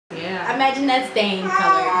Yeah. Imagine that stain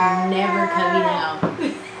color never coming out.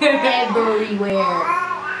 Everywhere.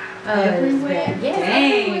 Everywhere? Yes,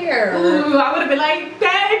 Dang. everywhere. Ooh, I would have been like,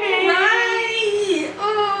 baby. Right.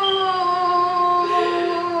 Oh.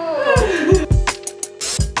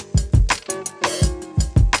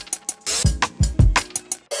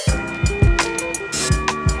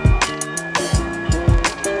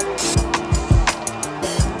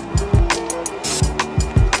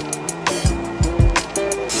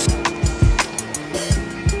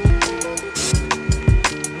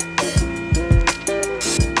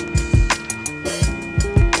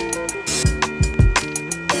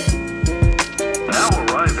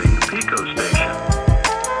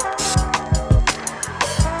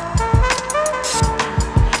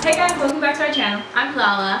 Channel. I'm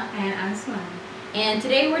Lala and I'm Smiley, and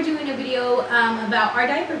today we're doing a video about our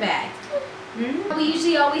diaper bags. We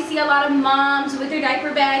usually always see a lot of moms with their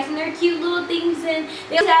diaper bags and their cute little things, and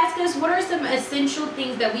they always ask us what are some essential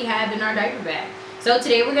things that we have in our diaper bag. So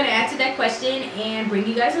today we're going to answer that question and bring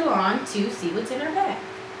you guys along to see what's in our bag.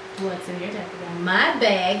 What's in your diaper bag? My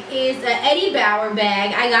bag is an Eddie Bauer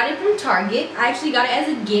bag. I got it from Target. I actually got it as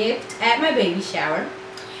a gift at my baby shower.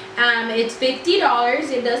 It's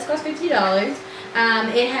 $50. It does cost $50.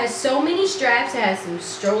 It has so many straps. It has some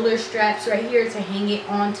stroller straps right here to hang it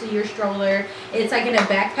onto your stroller. It's like in a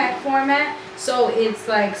backpack format, so it's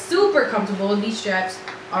like super comfortable. These straps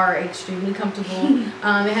are extremely comfortable.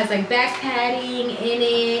 It has like back padding in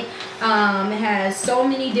it. It has so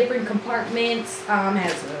many different compartments. It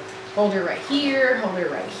has a holder right here, holder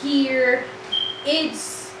right here.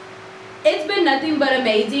 It's been nothing but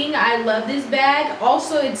amazing. I love this bag.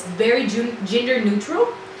 Also, it's very gender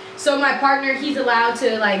neutral. So my partner, he's allowed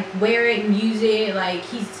to like wear it and use it. Like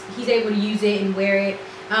he's able to use it and wear it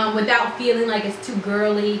without feeling like it's too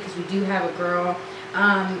girly, because we do have a girl.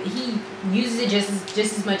 He uses it just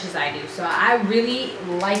as much as I do. So I really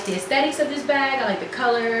like the aesthetics of this bag. I like the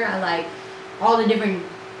color. I like all the different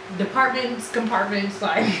compartments.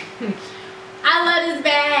 Like I love this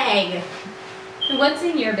bag. What's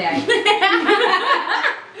in your bag?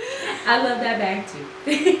 I love that bag too.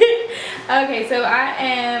 Okay, so I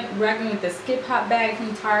am rocking with the Skip Hop bag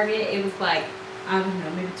from Target. It was like, I don't know,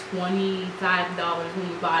 maybe $25 when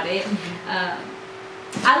we bought it.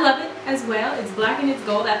 I love it as well. It's black and it's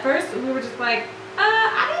gold. At first we were just like,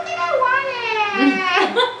 I don't think I want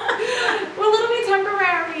it. We're a little bit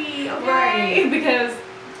temporary, okay? Right. Because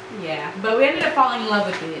yeah, but we ended up falling in love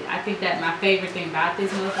with it. I think that my favorite thing about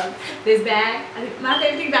this bag, my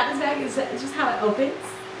favorite thing about this bag is just how it opens.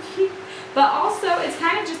 But also, it's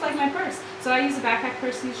kind of just like my purse. So I use a backpack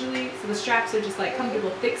purse usually. So the straps are just like comfortable,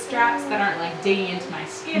 thick straps that aren't like digging into my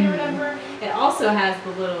skin or whatever. It also has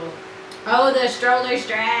the little... Oh, the stroller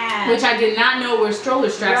straps. Which I did not know were stroller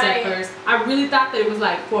straps Right. at first. I really thought that it was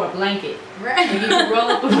like for a blanket. Right. Like you could roll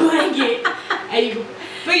up a blanket and you could...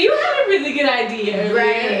 But you had a really good idea.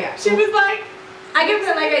 Right. She was like... I can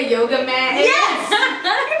put like a yoga mat. Yes! You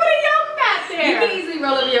put a yoga mat there. You can easily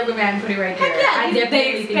roll up a yoga mat and put it right there. Heck yeah, I definitely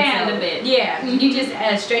they expand think so. a bit. Yeah, you just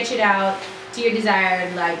stretch it out to your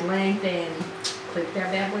desired like length and clip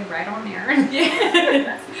that bad boy right on there.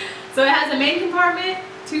 Yes. So it has a main compartment,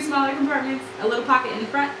 2 smaller compartments, a little pocket in the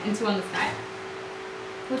front, and 2 on the side.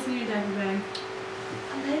 What's in your diaper bag?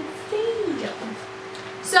 Let's see.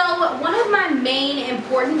 So one of my main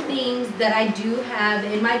important things that I do have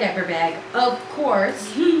in my diaper bag, of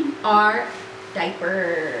course, are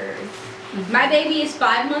diapers. My baby is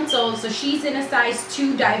 5 months old, so she's in a size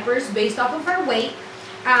 2 diapers based off of her weight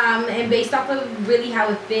and based off of really how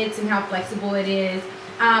it fits and how flexible it is.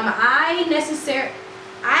 I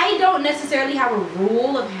don't necessarily have a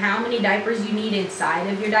rule of how many diapers you need inside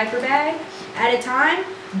of your diaper bag at a time,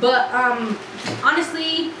 but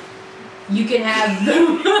honestly, you can have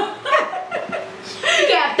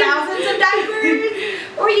thousands of diapers,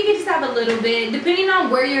 or you can just have a little bit, depending on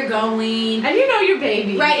where you're going. And you know your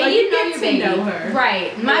baby, right? Like And you know your baby, know her,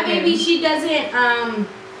 right? My baby, she doesn't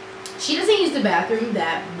use the bathroom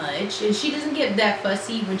that much, and she doesn't get that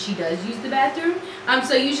fussy when she does use the bathroom.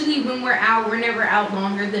 So usually when we're out, we're never out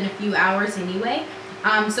longer than a few hours anyway.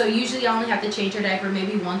 So usually I only have to change her diaper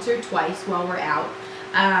maybe once or twice while we're out.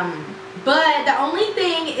 But the only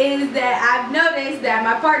thing is that I've noticed that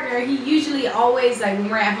my partner, he usually always, like when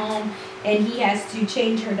we're at home and he has to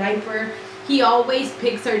change her diaper, he always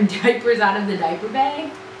picks her diapers out of the diaper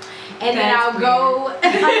bag. And then I'll go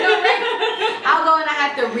and I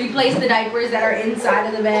have to replace the diapers that are inside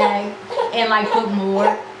of the bag and like put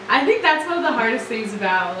more. I think that's one of the hardest things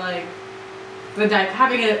about like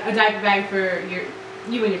having a diaper bag for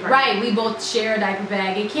You and your partner. Right, we both share a diaper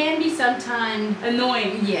bag. It can be sometimes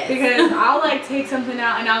annoying. Yes. Because I'll like take something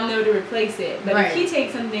out and I'll know to replace it. But if he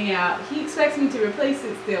takes something out, he expects me to replace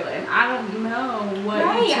it still. And I don't know what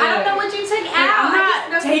Right, you took. I don't know what you took out.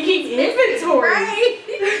 I'm not taking inventory.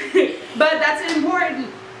 Right. But that's an important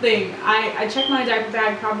thing. I check my diaper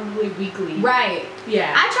bag probably weekly. Right.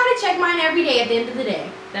 Yeah. I try to check mine every day at the end of the day.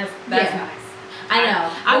 That's nice. I know.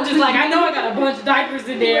 I'm just like, I know I got a bunch of diapers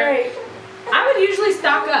in there. Right. I would usually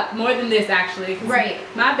stock up more than this actually. Right.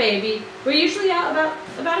 My baby, we're usually out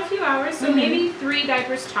about a few hours, so maybe 3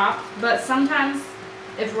 diapers top. But sometimes,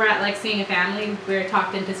 if we're at like seeing a family, we're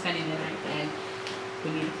talked into spending the night, and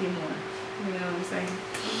we need a few more. You know what I'm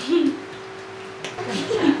saying?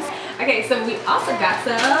 Okay, so we also got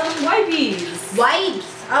some wipes.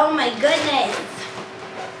 Wipes. Oh my goodness.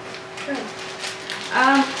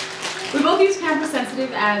 We both use Pamper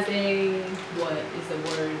Sensitive as a, what is the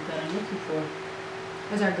word that I'm looking for?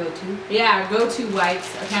 As our go-to. Yeah, go-to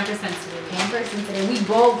wipes are Pamper Sensitive. Pamper Sensitive. We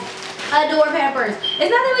both adore Pampers.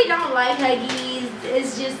 It's not that we don't like Huggies.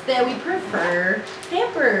 It's just that we prefer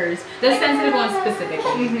Pampers. The sensitive ones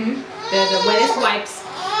specifically. They're the wettest wipes.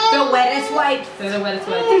 The wettest wipes. They're the wettest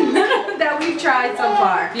wipes. that we've tried so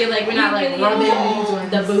far. Feel like we're not like rubbing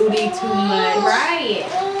the booty too much. Right.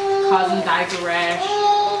 Causing diaper rash.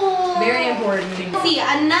 Very important. See,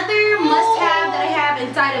 another must-have that I have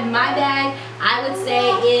inside of my bag, I would say,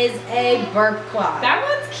 is a burp cloth. That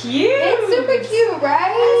one's cute. It's super cute, right?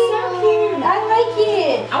 It's so cute. I like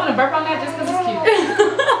it. I want to burp on that just because it's cute.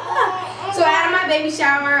 So out of my baby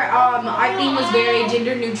shower, our theme was very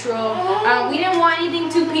gender neutral. We didn't want anything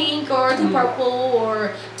too pink or too purple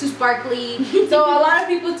or too sparkly. So a lot of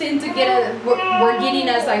people tend to were getting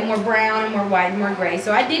us like more brown and more white and more gray.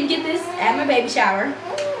 So I did get this at my baby shower.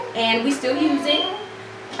 And we still use it.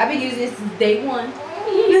 I've been using it since day one.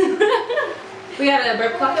 We got a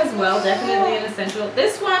burp cloth as well, definitely an essential.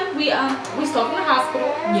 This one we stole from the hospital.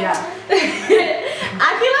 Yeah.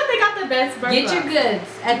 I feel like they got the best burp Get cloth. your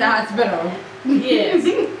goods at the hospital. Yes.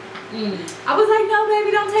 I was like, no,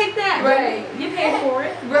 baby, don't take that. Right. You pay for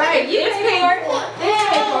it. Right. You It's pay paid for it. It's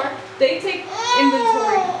paid for. They take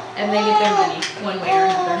inventory and they get their money one way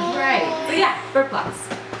or another. Right. So yeah, burp cloths.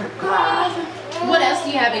 What else do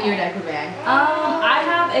you have in your diaper bag? I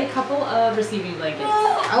have a couple of receiving blankets.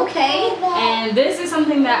 Okay. And this is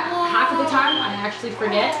something that half of the time I actually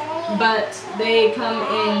forget, but they come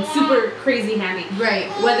in super crazy handy. Right.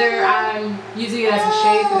 Whether I'm using it as a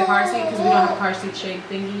shade for the car seat, because we don't have a car seat shade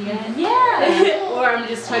thingy yet. Yeah. Or I'm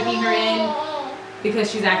just tucking her in because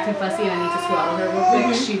she's acting fussy and I need to swaddle her real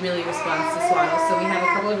quick. She really responds to swaddles, so we have a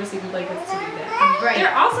couple of receiving blankets to do that. Right.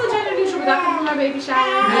 They're also gender neutral. We got them from our baby shower.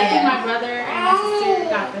 I think Yeah. my brother and my sister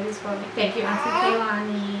got those for me. Thank you, Auntie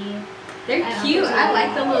Kaylani. They're cute. I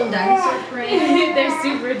like the little dinosaur print. They're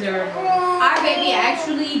super adorable. Our baby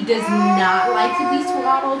actually does not like to be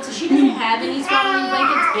swaddled, so she doesn't have any swaddling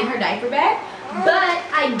blankets in her diaper bag. But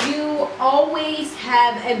I do always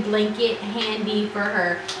have a blanket handy for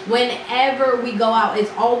her. Whenever we go out,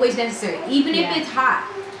 it's always necessary. Even if it's hot,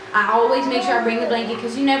 I always make sure I bring the blanket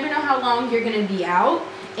because you never know how long you're going to be out.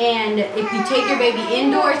 And if you take your baby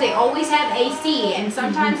indoors, they always have AC. And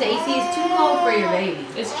sometimes the AC is too cold for your baby.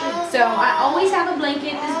 It's true. So I always have a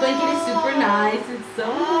blanket. This blanket is super nice. It's so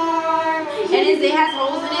warm. And it has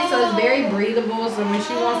holes in it, so it's very breathable. So when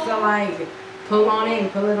she wants to like pull on it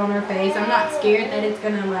and pull it on her face, I'm not scared that it's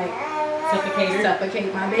gonna like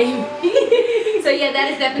suffocate my baby. So yeah, that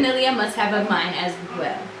is definitely a must-have of mine as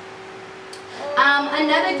well.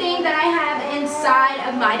 Another thing that I have inside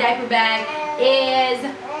of my diaper bag is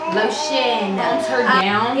lotion. Calms her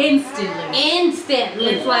down instantly. Instantly.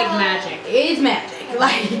 It's like magic. It is magic.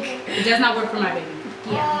 Like, it does not work for my baby.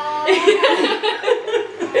 Yeah.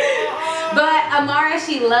 But Amara,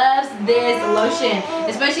 she loves this lotion,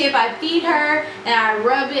 especially if I feed her and I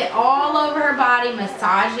rub it all over her body,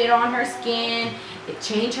 massage it on her skin,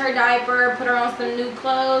 change her diaper, put her on some new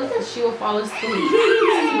clothes, and she will fall asleep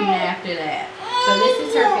soon after that. So this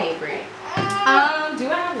is her favorite. Do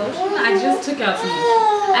I have lotion? I just took out some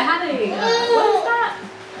lotion. I had a, what is that?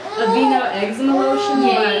 A Vino eczema lotion,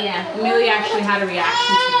 but Millie actually had a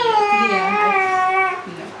reaction to it. Yeah.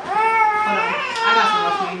 Hold on. I got some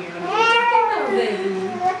lotion in here.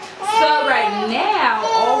 So right now,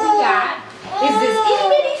 all we got is this itty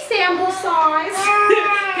bitty sample size.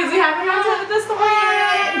 Because we haven't got to the store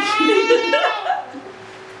yet.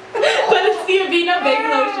 But it's the Aveeno baby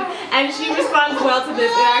lotion. And she responds well to this.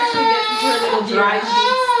 It actually gets into her little dry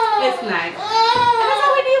sheets. It's nice. And that's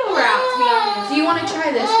all we need when we're out, to be honest. Do you want to try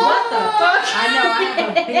this? What the fuck? I know, I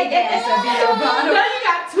have a big ass Aveeno bottle. Now you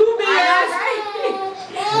got 2 big ass.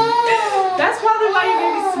 That's probably why you're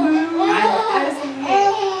gonna be smooth.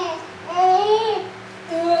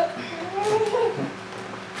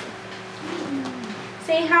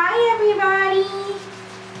 Say hi, everybody.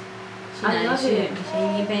 I love it. She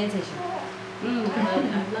ain't paying attention. I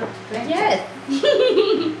love that. Yes.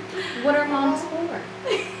 What are moms for?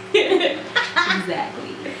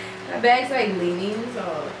 Exactly. My bag's like leaning,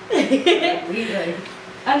 so.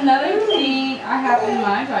 Another thing I have in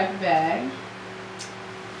my diaper bag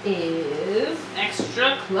is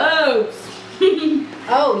extra clothes.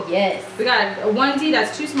 Oh, yes. We got a onesie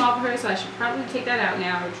that's too small for her, so I should probably take that out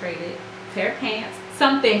now or trade it. Pair of pants.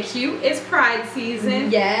 Something cute. It's Pride season.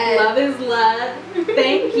 Yes. Love is love.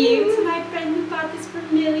 Thank you to my friend who bought this for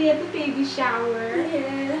Millie at the baby shower.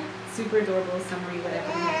 Yeah. Super adorable, summery,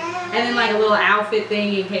 whatever. And then like a little outfit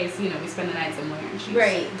thing in case, you know, we spend the night somewhere. And she's,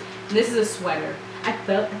 Right. This is a sweater. I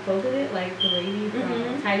folded it like the lady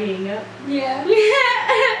from Tidying Up. Yeah.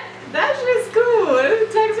 That's just cool.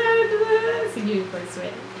 It tucks right into the unicorn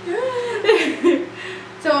sweater.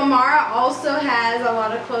 So Amara also has a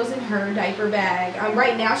lot of clothes in her diaper bag.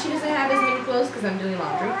 Right now she doesn't have as many clothes because I'm doing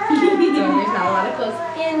laundry. So there's not a lot of clothes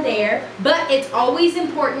in there. But it's always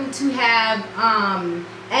important to have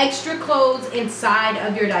extra clothes inside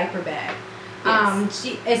of your diaper bag. Yes.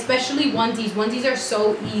 Especially onesies. Onesies are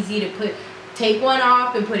so easy to take one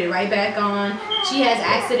off and put it right back on. She has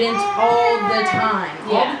accidents all the time.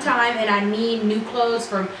 All the time, and I need new clothes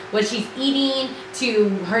from what she's eating to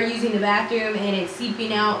her using the bathroom and it's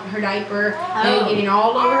seeping out her diaper and getting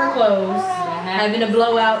all over her clothes. Having a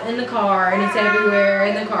blowout in the car and it's everywhere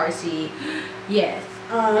in the car seat. Yes.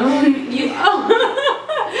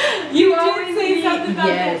 You always say something about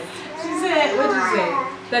that. She said, what did you say?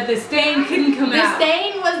 That the stain couldn't come out. The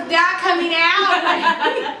stain was not coming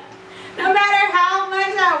out. No matter how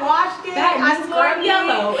much I washed it, I scrubbed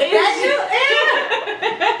yellow.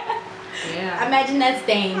 Yeah. Imagine that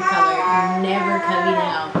stain color never coming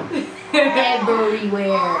out.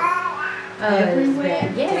 Everywhere.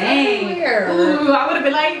 Everywhere? Yes, Dang. everywhere. Ooh, I would have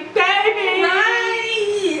been like, baby.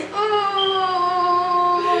 Right. Oh.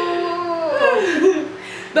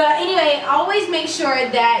 But anyway, always make sure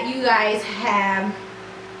that you guys have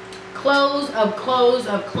clothes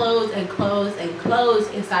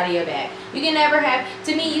inside of your bag. You can never have,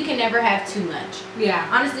 to me, you can never have too much. Yeah.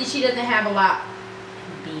 Honestly, she doesn't have a lot.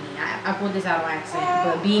 Beanie. I pulled this out on accident,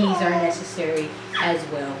 but beanies are necessary as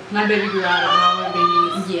well. My baby grew out of all her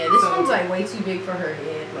beanies. Yeah, this one's like way too big for her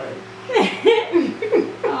head. Like.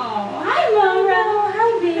 Oh, hi Laura.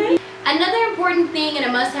 Hi baby. Another important thing and a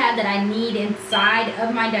must-have that I need inside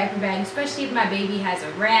of my diaper bag, especially if my baby has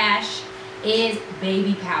a rash, is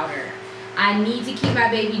baby powder. I need to keep my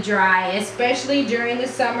baby dry, especially during the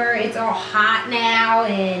summer. It's all hot now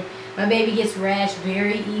and my baby gets rash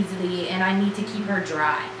very easily and I need to keep her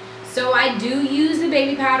dry. So I do use the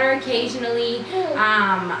baby powder occasionally.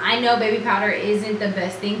 I know baby powder isn't the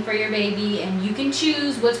best thing for your baby and you can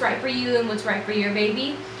choose what's right for you and what's right for your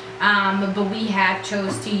baby. But we have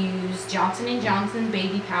chose to use Johnson & Johnson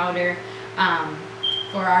baby powder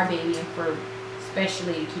for our baby and for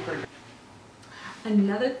especially to keep her dry.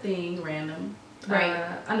 Another thing, random,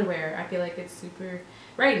 underwear. I feel like it's super,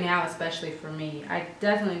 right now especially for me, I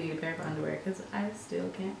definitely need a pair of underwear because I still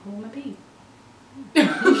can't hold my pee.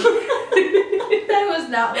 That was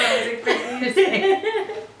not what I was expecting you to say.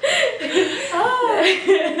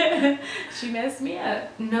 Oh. She messed me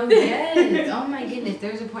up. No, yes. Oh my goodness.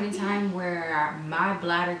 There was a point in time where my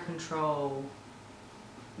bladder control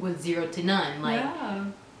was 0 to none. Like, yeah.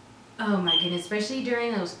 oh my goodness, especially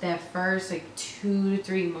during that first like 2 to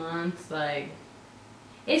 3 months, like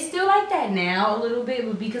it's still like that now a little bit,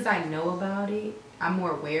 but because I know about it, I'm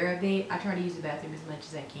more aware of it. I try to use the bathroom as much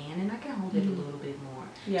as I can, and I can hold it a little bit more.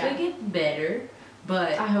 Yeah. So it gets better,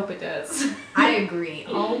 but I hope it does. I agree.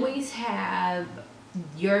 Always have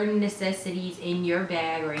your necessities in your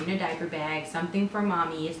bag or in your diaper bag. Something for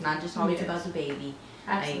mommy. It's not just always about the baby.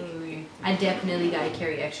 Absolutely. Like, I definitely got to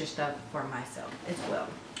carry extra stuff for myself as well.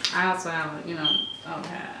 I also have,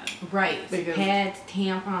 pads. Right. Because pads,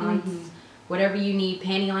 tampons, whatever you need.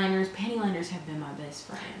 Panty liners. Panty liners have been my best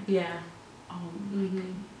friend. Yeah. Oh my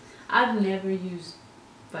goodness. I've never used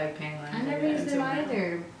like panty liners. I never used them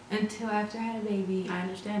either until after I had a baby. I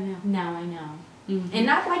understand now. Now I know. And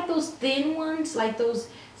not like those thin ones, like those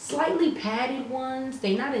slightly padded ones.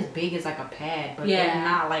 They're not as big as like a pad, but they're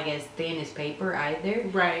not like as thin as paper either.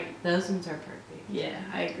 Right. Those ones are perfect. Yeah,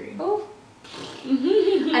 I agree. Oh.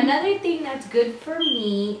 Another thing that's good for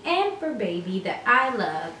me and for baby that I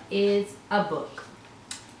love is a book.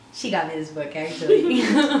 She got me this book, actually.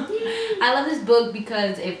 I love this book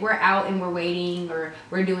because if we're out and we're waiting or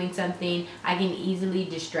we're doing something, I can easily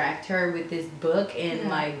distract her with this book and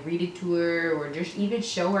like read it to her, or just even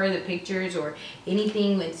show her the pictures or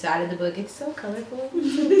anything inside of the book. It's so colorful.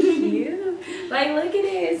 It's so cute. Like, look at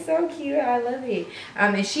it. It's so cute. I love it.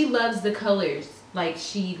 And she loves the colors. Like,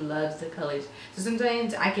 she loves the colors. So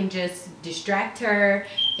sometimes I can just distract her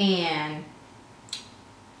and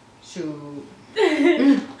shoot.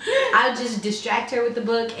 I'll just distract her with the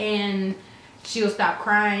book and she'll stop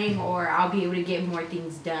crying, or I'll be able to get more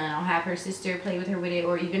things done. I'll have her sister play with her with it,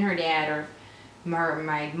 or even her dad, or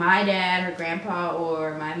my dad, her grandpa,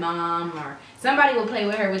 or my mom, or somebody will play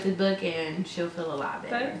with her with the book and she'll feel a lot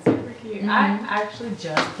better. That's super cute. I actually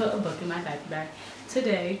just put a book in my diaper bag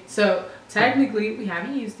today, so technically we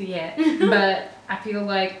haven't used it yet, but I feel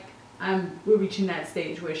like we're reaching that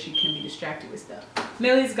stage where she can be distracted with stuff.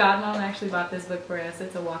 Millie's godmom actually bought this book for us.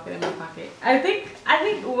 It's a Walk It in My Pocket. I think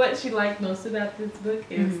what she liked most about this book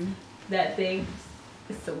is that thing.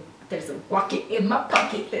 There's a walk it in my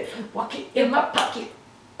pocket. There's a walk it in my pocket.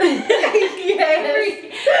 Yes.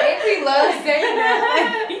 Avery loves saying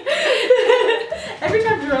that. Every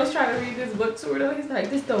time Jerome's trying to read this book to her, he's like,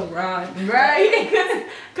 this don't rhyme. Right?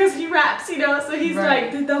 Because he raps, you know, so he's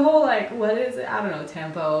like, the whole, like, what is it? I don't know,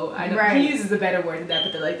 tempo. He uses a better word than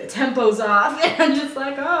that, but the tempo's off. And I'm just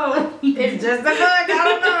like, oh. It's just a book. I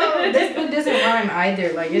don't know. This book doesn't rhyme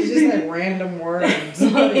either. Like, it's just like random words.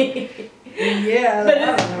 Like, yeah. But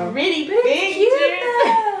it's really big.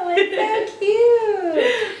 It's so cute.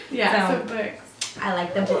 Yeah, so books. I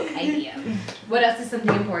like the book idea. What else is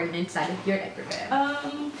something important inside of your diaper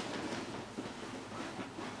bag?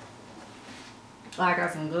 I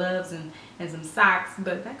got some gloves and some socks,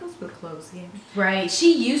 but that goes with clothes, yeah. Right.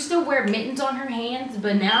 She used to wear mittens on her hands,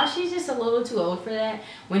 but now she's just a little too old for that.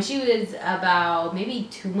 When she was about maybe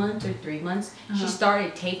 2 months or 3 months, she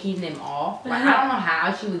started taking them off. Like, I don't know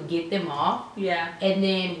how she would get them off. Yeah. And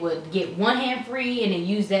then would get one hand free and then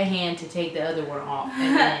use that hand to take the other one off.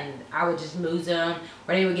 And then I would just lose them,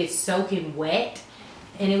 or they would get soaking wet.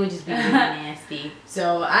 And it would just be really nasty.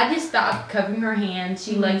 So I just stopped covering her hands.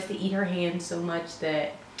 She likes to eat her hands so much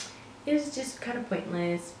that it's just kind of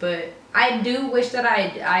pointless. But I do wish that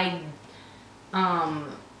I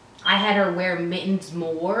had her wear mittens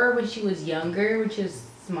more when she was younger, when she was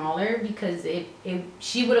smaller, because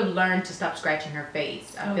she would have learned to stop scratching her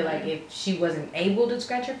face. I feel like if she wasn't able to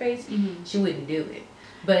scratch her face, she wouldn't do it.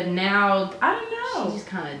 But now, I don't know. She just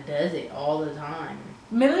kind of does it all the time.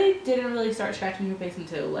 Millie didn't really start scratching her face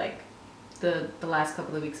until like the last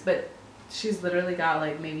couple of weeks, but she's literally got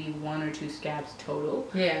like maybe 1 or 2 scabs total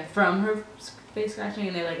from her face scratching,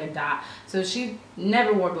 and they're like a dot. So she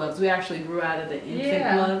never wore gloves. We actually grew out of the infant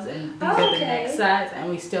gloves, and these are the next size, and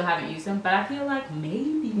we still haven't used them, but I feel like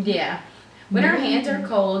maybe. Yeah. When our hands are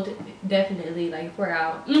cold, definitely, like if we're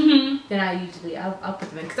out, then I'll put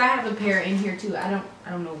them in, because I have a pair in here too. I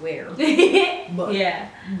don't know where, but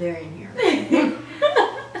they're in here.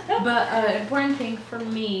 But an important thing for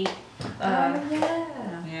me,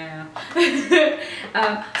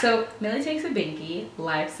 so Millie takes a binky,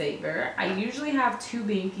 lifesaver. I usually have 2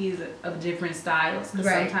 binkies of different styles, because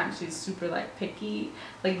sometimes she's super like picky.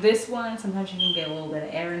 Like this one, sometimes she can get a little bit of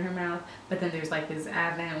air in her mouth, but then there's like this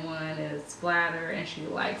Advent one and it's splatter, and she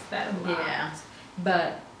likes that a lot. Yeah.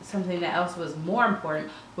 But something that else was more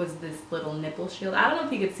important was this little nipple shield. I don't know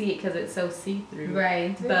if you could see it because it's so see-through.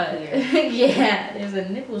 Right. But yeah, there's a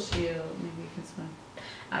nipple shield. Maybe you can swim.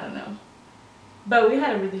 I don't know. But we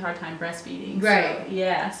had a really hard time breastfeeding. Right. So,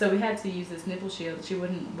 yeah. So we had to use this nipple shield. She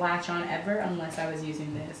wouldn't latch on ever unless I was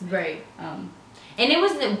using this. Right. And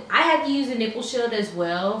I had to use a nipple shield as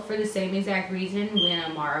well for the same exact reason. When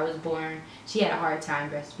Amara was born, she had a hard time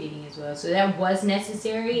breastfeeding as well. So that was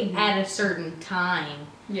necessary at a certain time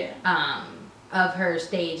of her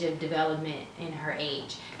stage of development in her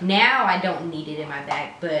age. Now I don't need it in my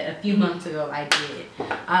bag, but a few months ago I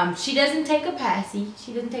did. She doesn't take a passy.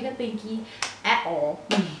 She doesn't take a binky at all.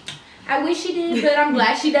 I wish she did, but I'm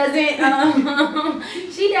glad she doesn't.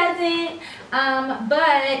 She doesn't.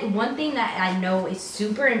 But one thing that I know is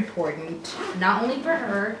super important, not only for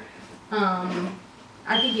her,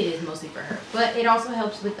 I think it is mostly for her, but it also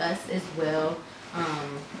helps with us as well,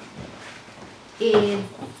 is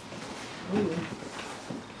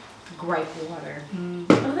gripe water.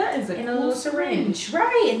 Oh, that is a cool little syringe.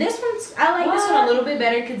 Right, and this one's, I like this one a little bit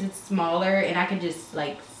better because it's smaller and I can just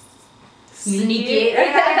like sneak it.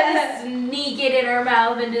 I gotta sneak it in her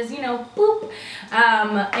mouth and just, you know, boop.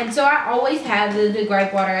 And so I always have the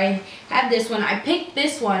gripe water. I have this one. I picked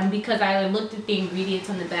this one because I looked at the ingredients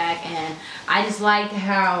on the back, and I just like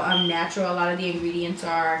how natural a lot of the ingredients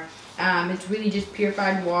are. It's really just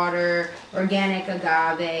purified water, organic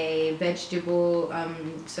agave, vegetable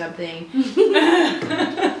something. But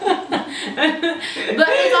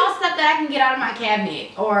it's all stuff that I can get out of my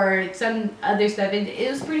cabinet or some other stuff. It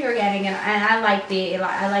was pretty organic, and I liked it.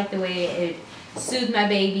 I liked the way it soothed my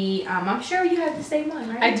baby. I'm sure you have the same one,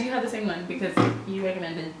 right? I do have the same one because you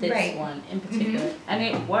recommended this one in particular, and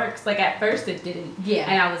it works. Like at first it didn't,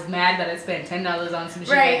 and I was mad that I spent $10 on some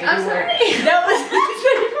shit. Right, I'm sorry.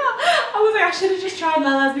 I was like, I should have just tried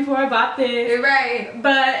Lala's before I bought this. Right.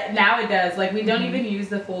 But now it does. Like we don't even use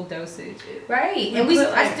the full dosage. Right. And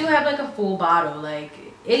I still have like a full bottle. Like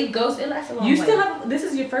it lasts a long You way. still have, this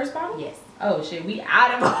is your first bottle? Yes. Oh shit, we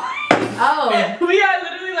out of Oh. We are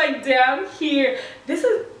literally like down here.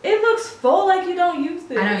 It looks full like you don't use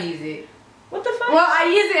this. I don't use it. What the fuck? Well, I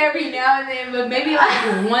use it every now and then, but maybe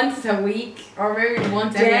like once a week or maybe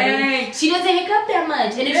once every week. She doesn't hiccup that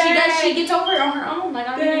much. And if she does, she gets over it on her own. Like,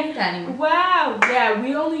 I don't even need that anymore. Wow. Yeah,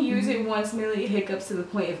 we only use it once Millie hiccups to the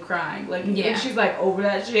point of crying. Like, if she's like over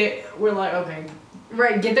that shit, we're like, okay.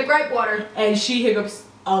 Right, get the gripe water. And she hiccups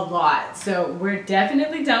a lot. So we're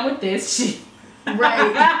definitely done with this.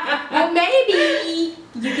 Right. Well, maybe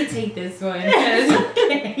you could take this one. Because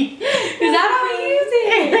I don't use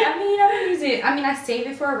it. I don't use it. I save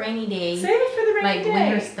it for a rainy day. Save it for the rainy day. Like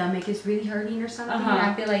when her stomach is really hurting or something.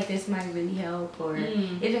 I feel like this might really help. Or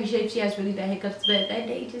if she has really bad hiccups, but that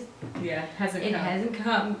day just hasn't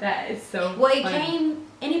come. That is so well, it funny. came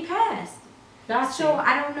and it passed. Gotcha. So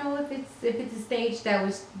I don't know if it's a stage that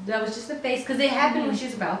was just a phase, because it happened when she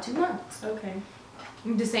was about 2 months. Okay.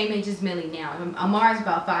 The same age as Millie now. Amar's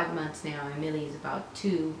about 5 months now, and Millie is about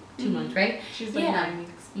two months, right? She's like 9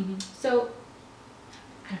 weeks. So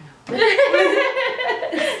I don't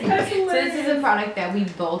know. That's So this is a product that we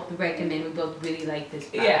both recommend. We both really like this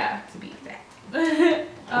product. Yeah. To be exact.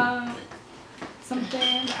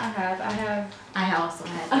 Something I also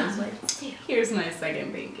have those ones too. Here's my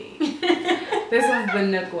second binky. This was the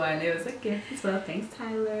Nook one. It was a gift as well. Thanks,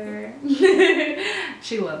 Tyler.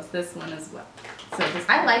 She loves this one as well. So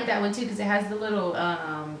I like that one too because it has the little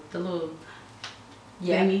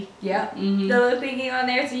thingy. Yep. The little thingy on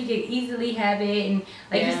there, so you can easily have it, and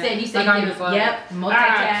like you said, like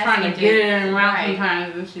multitask. Trying to get it in around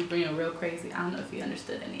sometimes, and she's being real crazy. I don't know if you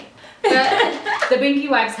understood any of it. But the binky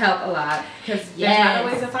wipes help a lot because there's not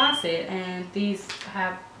always a faucet, and these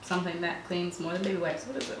have something that cleans more than baby wipes.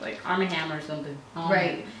 What is it, like Arm & Hammer or something?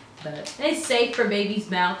 Right. But it's safe for baby's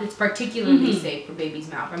mouth. It's particularly safe for baby's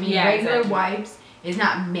mouth. Regular wipes is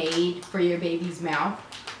not made for your baby's mouth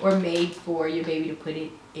or made for your baby to put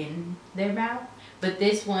it in their mouth, but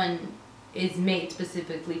this one is made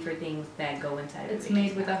specifically for things that go inside. It's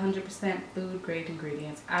made with 100% food grade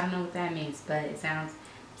ingredients. I don't know what that means, but it sounds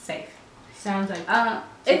safe. Sounds like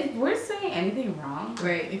if we're saying anything wrong,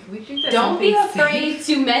 right? If we think that don't be afraid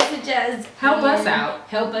to message us. Help us out.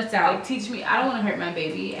 Help us out. Like, teach me. I don't want to hurt my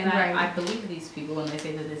baby, and I believe these people when they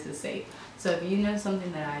say that this is safe. So if you know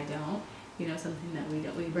something that I don't, you know something that we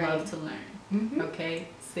don't, we'd love to learn. Okay,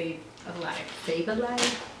 save a life. Save a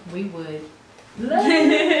life. We would.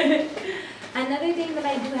 Another thing that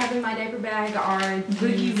I do have in my diaper bag are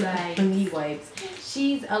boogie wipes.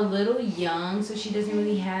 She's a little young, so she doesn't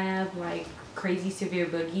really have like crazy severe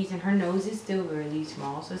boogies, and her nose is still really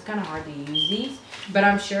small, so it's kind of hard to use these. But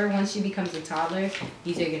I'm sure once she becomes a toddler,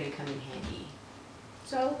 these are gonna come in handy.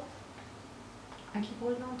 So I keep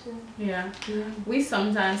holding on to them. Yeah. We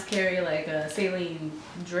sometimes carry like a saline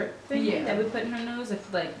drip thing that we put in her nose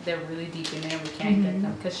if like they're really deep in there and we can't get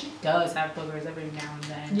them, because she does have boogers every now and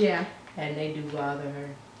then. Yeah. And they do bother her.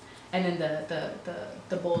 And then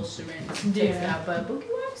the bowl syringe takes it out. But boogie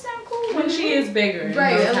wipes sound cool when she is bigger.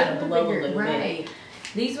 Right. And kind of blow a little bit.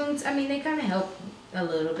 These ones, they kind of help a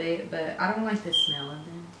little bit, but I don't like the smell of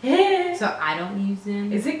them. Yeah. So I don't use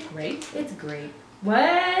them. Is it grape? It's grape.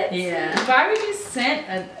 What? Yeah. Why would you scent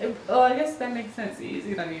I guess that makes sense. You use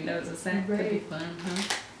it on your nose. A scent could be fun, huh?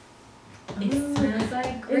 It smells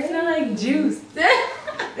like grape. It smells like juice.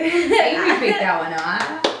 Avery picked that one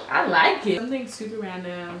out. I like it. Something super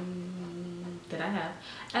random that I have.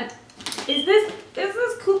 And is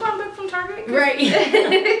this coupon book from Target? Right.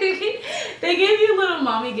 They give you a little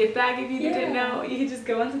mommy gift bag if you didn't know. You can just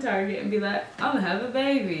go into Target and be like, I'm gonna have a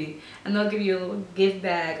baby. And they'll give you a little gift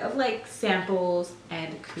bag of like samples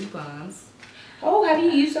and coupons. Oh, have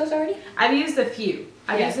you used those already? I've used a few.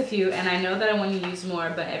 I use a few, and I know that I want to use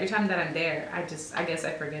more, but every time that I'm there, I guess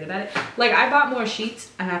I forget about it. Like, I bought more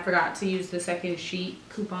sheets, and I forgot to use the second sheet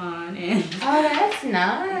coupon, and... Oh, that's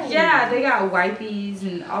nice. Yeah, they got wipies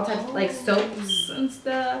and all types of, like, soaps and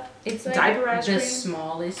stuff. It's like diaper rash the cream.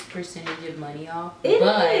 smallest percentage of money off. It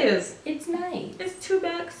but is. It's nice. It's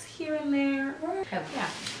 $2 here and there. Yeah.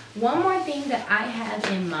 One more thing that I have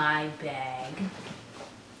in my bag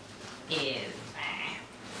is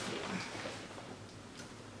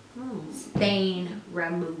stain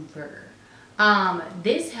remover.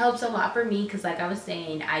 This helps a lot for me because, like I was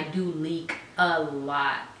saying, I do leak a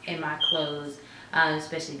lot in my clothes,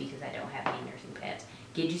 especially because I don't have any nursing pads.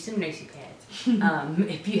 Get you some nursing pads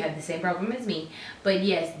if you have the same problem as me. But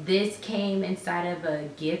yes, this came inside of a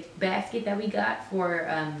gift basket that we got for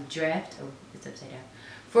Draft. Oh, it's upside down.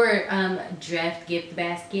 For Draft gift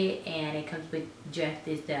basket, and it comes with Draft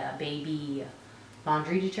is the baby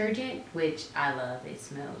laundry detergent, which I love. It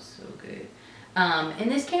smells so good.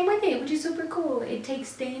 And this came with it, which is super cool. It takes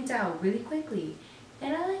stains out really quickly,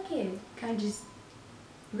 and I like it. Kind of just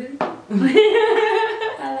really cool.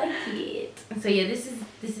 I like it. So yeah, this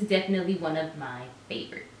is definitely one of my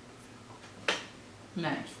favorites.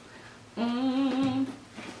 Nice.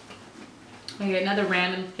 Okay, another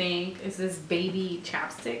random thing is this baby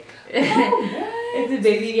chapstick. Oh, it's a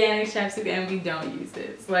baby organic chapstick, and we don't use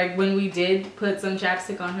this. Like, when we did put some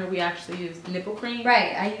chapstick on her, we actually used nipple cream.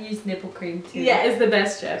 Right, I use nipple cream too. Yeah, it's the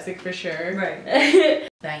best chapstick for sure. Right.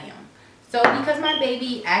 Bam. So because my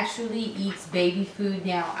baby actually eats baby food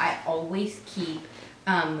now, I always keep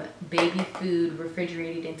baby food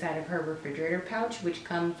refrigerated inside of her refrigerator pouch, which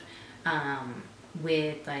comes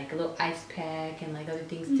with like a little ice pack and like other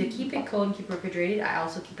things to keep it cold and keep it refrigerated. I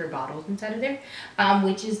also keep her bottles inside of there,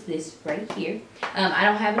 which is this right here. I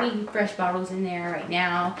don't have any fresh bottles in there right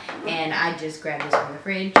now, and I just grabbed this from the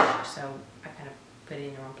fridge, so I kind of put it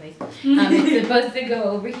in the wrong place. It's supposed to go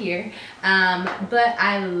over here, but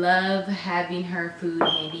I love having her food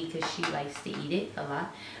handy because she likes to eat it a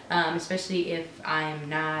lot, especially if I'm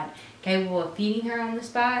not capable of feeding her on the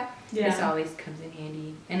spot. Yeah. This always comes in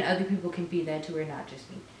handy, and other people can feed that to her, not just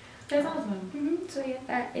me. That's awesome. So yeah,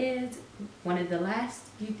 that is one of the last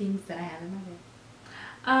few things that I have in my bag.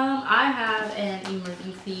 I have an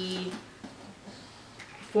emergency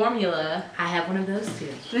formula. I have one of those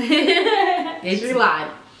too. She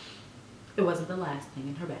lied. It wasn't the last thing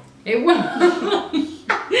in her bag. It was.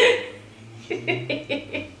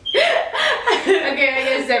 Okay, I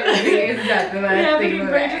guess everything is not the last thing in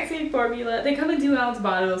my bag. Emergency formula. They come in 2-ounce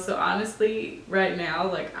bottles, so honestly, right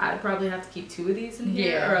now, like, I'd probably have to keep 2 of these in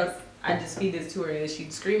here, or else I'd just feed this to her and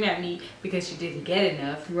she'd scream at me because she didn't get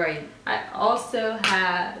enough. Right. I also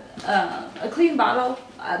have a clean bottle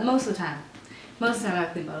most of the time. Most of the time I have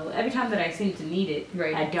a clean bottle. Every time that I seem to need it,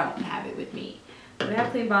 I don't have it with me. But I have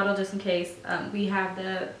a clean bottle just in case. We have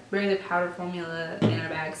the regular powder formula in our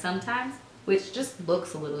bag sometimes, which just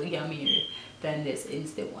looks a little yummier than this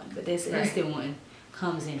instant one. But this instant one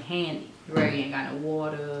comes in handy. Right. You ain't got no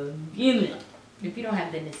water, you know. If you don't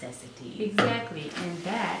have the necessity. Exactly. And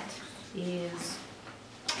that is,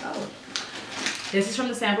 this is from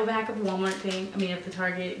the sample bag of the Walmart thing. I mean, of the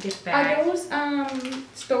Target gift bag. Are those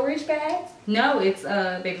storage bags? No, it's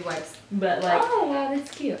baby wipes. But like, oh wow,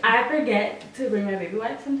 that's cute. I forget to bring my baby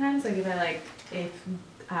wipes sometimes. Like if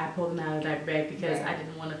I pull them out of the diaper bag because I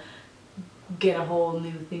didn't want to get a whole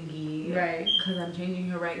new thingy. Right. Because I'm changing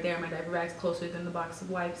her right there. My diaper bag's closer than the box of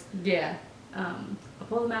wipes. Yeah. I'll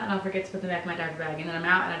pull them out and I'll forget to put them back in my diaper bag, and then I'm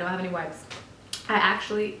out and I don't have any wipes. I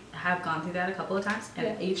actually have gone through that a couple of times,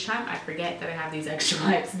 and each time I forget that I have these extra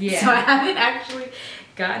wipes. Yeah. So I haven't actually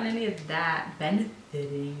gotten any of that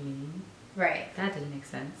benefiting me. Right. That didn't make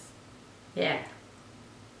sense. Yeah.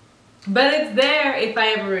 But it's there if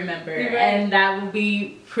I ever remember, and that will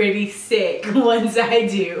be pretty sick once I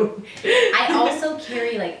do. I also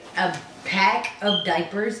carry like a pack of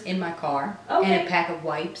diapers in my car and a pack of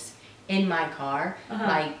wipes in my car,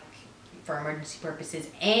 like for emergency purposes,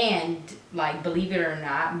 and like, believe it or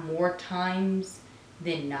not, more times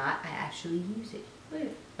than not I actually use it.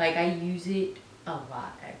 Like, I use it a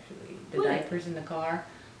lot actually. The diapers in the car.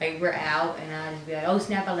 Like, we're out and I'll just be like, oh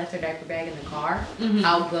snap, I left her diaper bag in the car.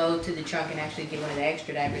 I'll go to the trunk and actually get one of the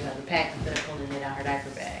extra diapers out of the pack instead of pulling it out her diaper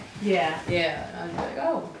bag. Yeah. Yeah. I'll be like,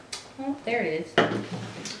 oh, well, there it is.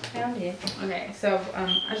 Found it. Okay, so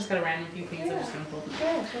I just got a random few things. I'm just gonna pull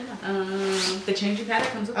them. The changing pad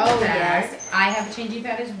comes with the bag. Yes, I have a changing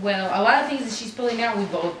pad as well. A lot of things that she's pulling out, we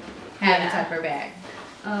both have inside her bag.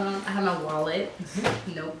 I have my wallet.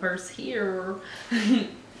 No purse here.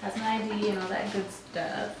 Has my ID and all that good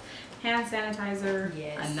stuff. Hand sanitizer.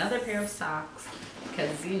 Yes. Another pair of socks,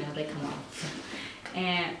 because you know they come off.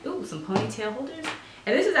 and ooh, some ponytail holders.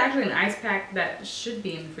 And this is actually an ice pack that should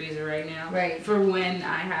be in the freezer right now. Right. For when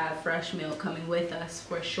I have fresh milk coming with us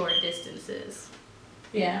for short distances.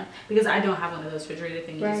 Yeah. Because I don't have one of those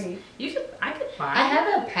refrigerator thingies. Right. I could buy. I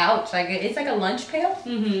have a pouch, like it's like a lunch pail.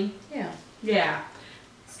 Yeah. Yeah.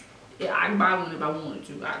 Yeah, I can buy one if I wanted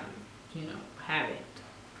to. I, have it.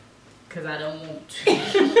 Because I don't want to.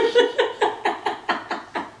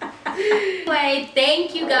 Anyway,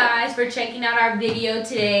 thank you guys for checking out our video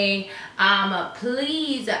today.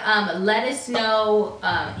 Please let us know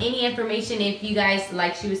any information if you guys,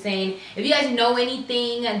 like she was saying, if you guys know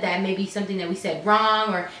anything that may be something that we said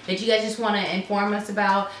wrong or that you guys just want to inform us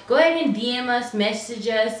about, go ahead and DM us, message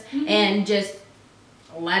us, and just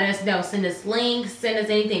let us know. Send us links, send us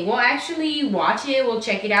anything. We'll actually watch it, we'll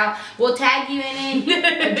check it out, we'll tag you in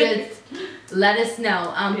it. Just let us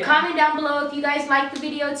know. Comment down below if you guys liked the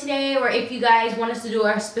video today, or if you guys want us to do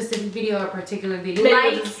a specific video or a particular video.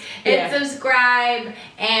 Like and subscribe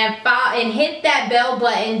and follow and hit that bell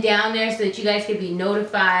button down there so that you guys can be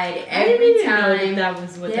notified every time. That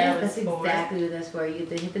was what that was for. Exactly what that's for. You have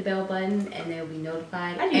to hit the bell button and they'll be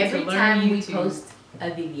notified every time we post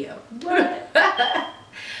a video.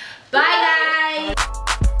 Bye guys.